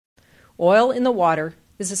Oil in the water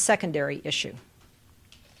is a secondary issue.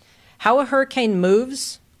 How a hurricane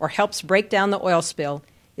moves or helps break down the oil spill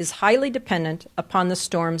is highly dependent upon the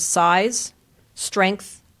storm's size,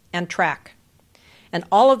 strength, and track. And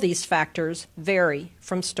all of these factors vary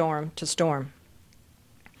from storm to storm.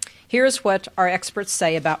 Here's what our experts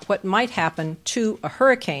say about what might happen to a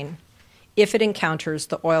hurricane if it encounters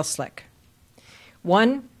the oil slick.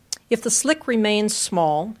 1, if the slick remains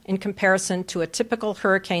small in comparison to a typical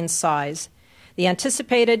hurricane size, the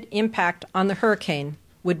anticipated impact on the hurricane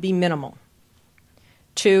would be minimal.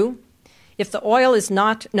 2, if the oil is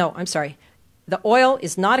not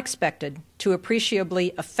expected to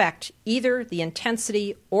appreciably affect either the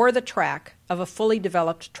intensity or the track of a fully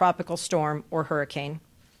developed tropical storm or hurricane.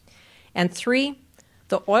 And 3,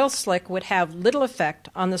 the oil slick would have little effect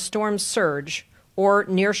on the storm's surge or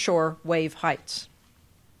nearshore wave heights.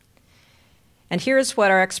 And here's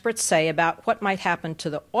what our experts say about what might happen to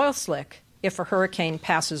the oil slick if a hurricane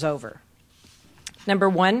passes over. Number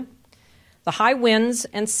 1, the high winds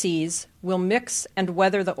and seas will mix and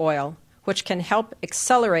weather the oil, which can help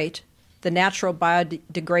accelerate the natural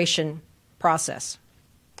biodegradation process.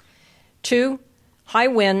 2, high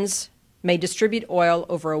winds may distribute oil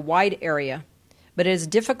over a wide area, but it is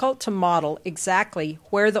difficult to model exactly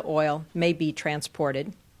where the oil may be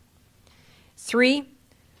transported. 3,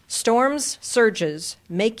 storms' surges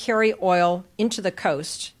may carry oil into the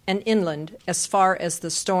coast and inland as far as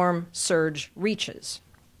the storm surge reaches.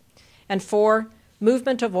 And 4,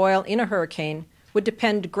 movement of oil in a hurricane would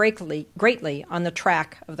depend greatly on the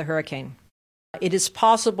track of the hurricane. It is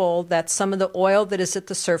possible that some of the oil that is at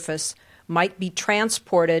the surface might be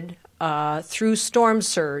transported through storm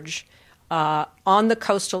surge on the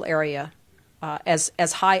coastal area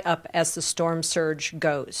as high up as the storm surge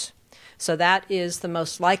goes. So that is the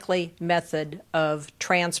most likely method of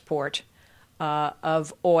transport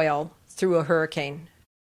of oil through a hurricane.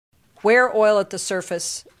 Where oil at the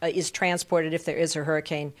surface is transported if there is a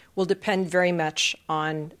hurricane will depend very much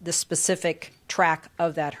on the specific track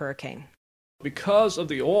of that hurricane. Because of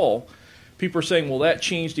the oil, people are saying, well, that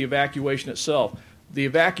changed the evacuation itself. The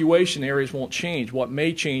evacuation areas won't change. What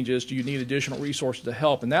may change is, do you need additional resources to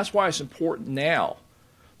help? And that's why it's important now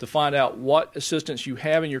to find out what assistance you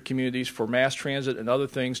have in your communities for mass transit and other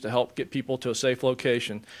things to help get people to a safe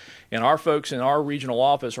location. And our folks in our regional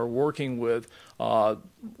office are working with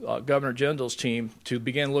Governor Jindal's team to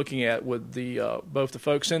begin looking at with both the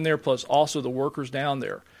folks in there plus also the workers down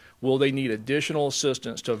there. Will they need additional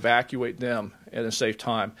assistance to evacuate them at a safe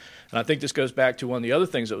time? And I think this goes back to one of the other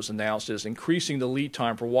things that was announced is increasing the lead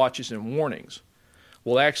time for watches and warnings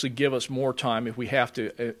will actually give us more time if we have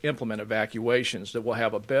to implement evacuations, that we'll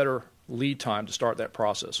have a better lead time to start that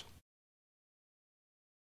process.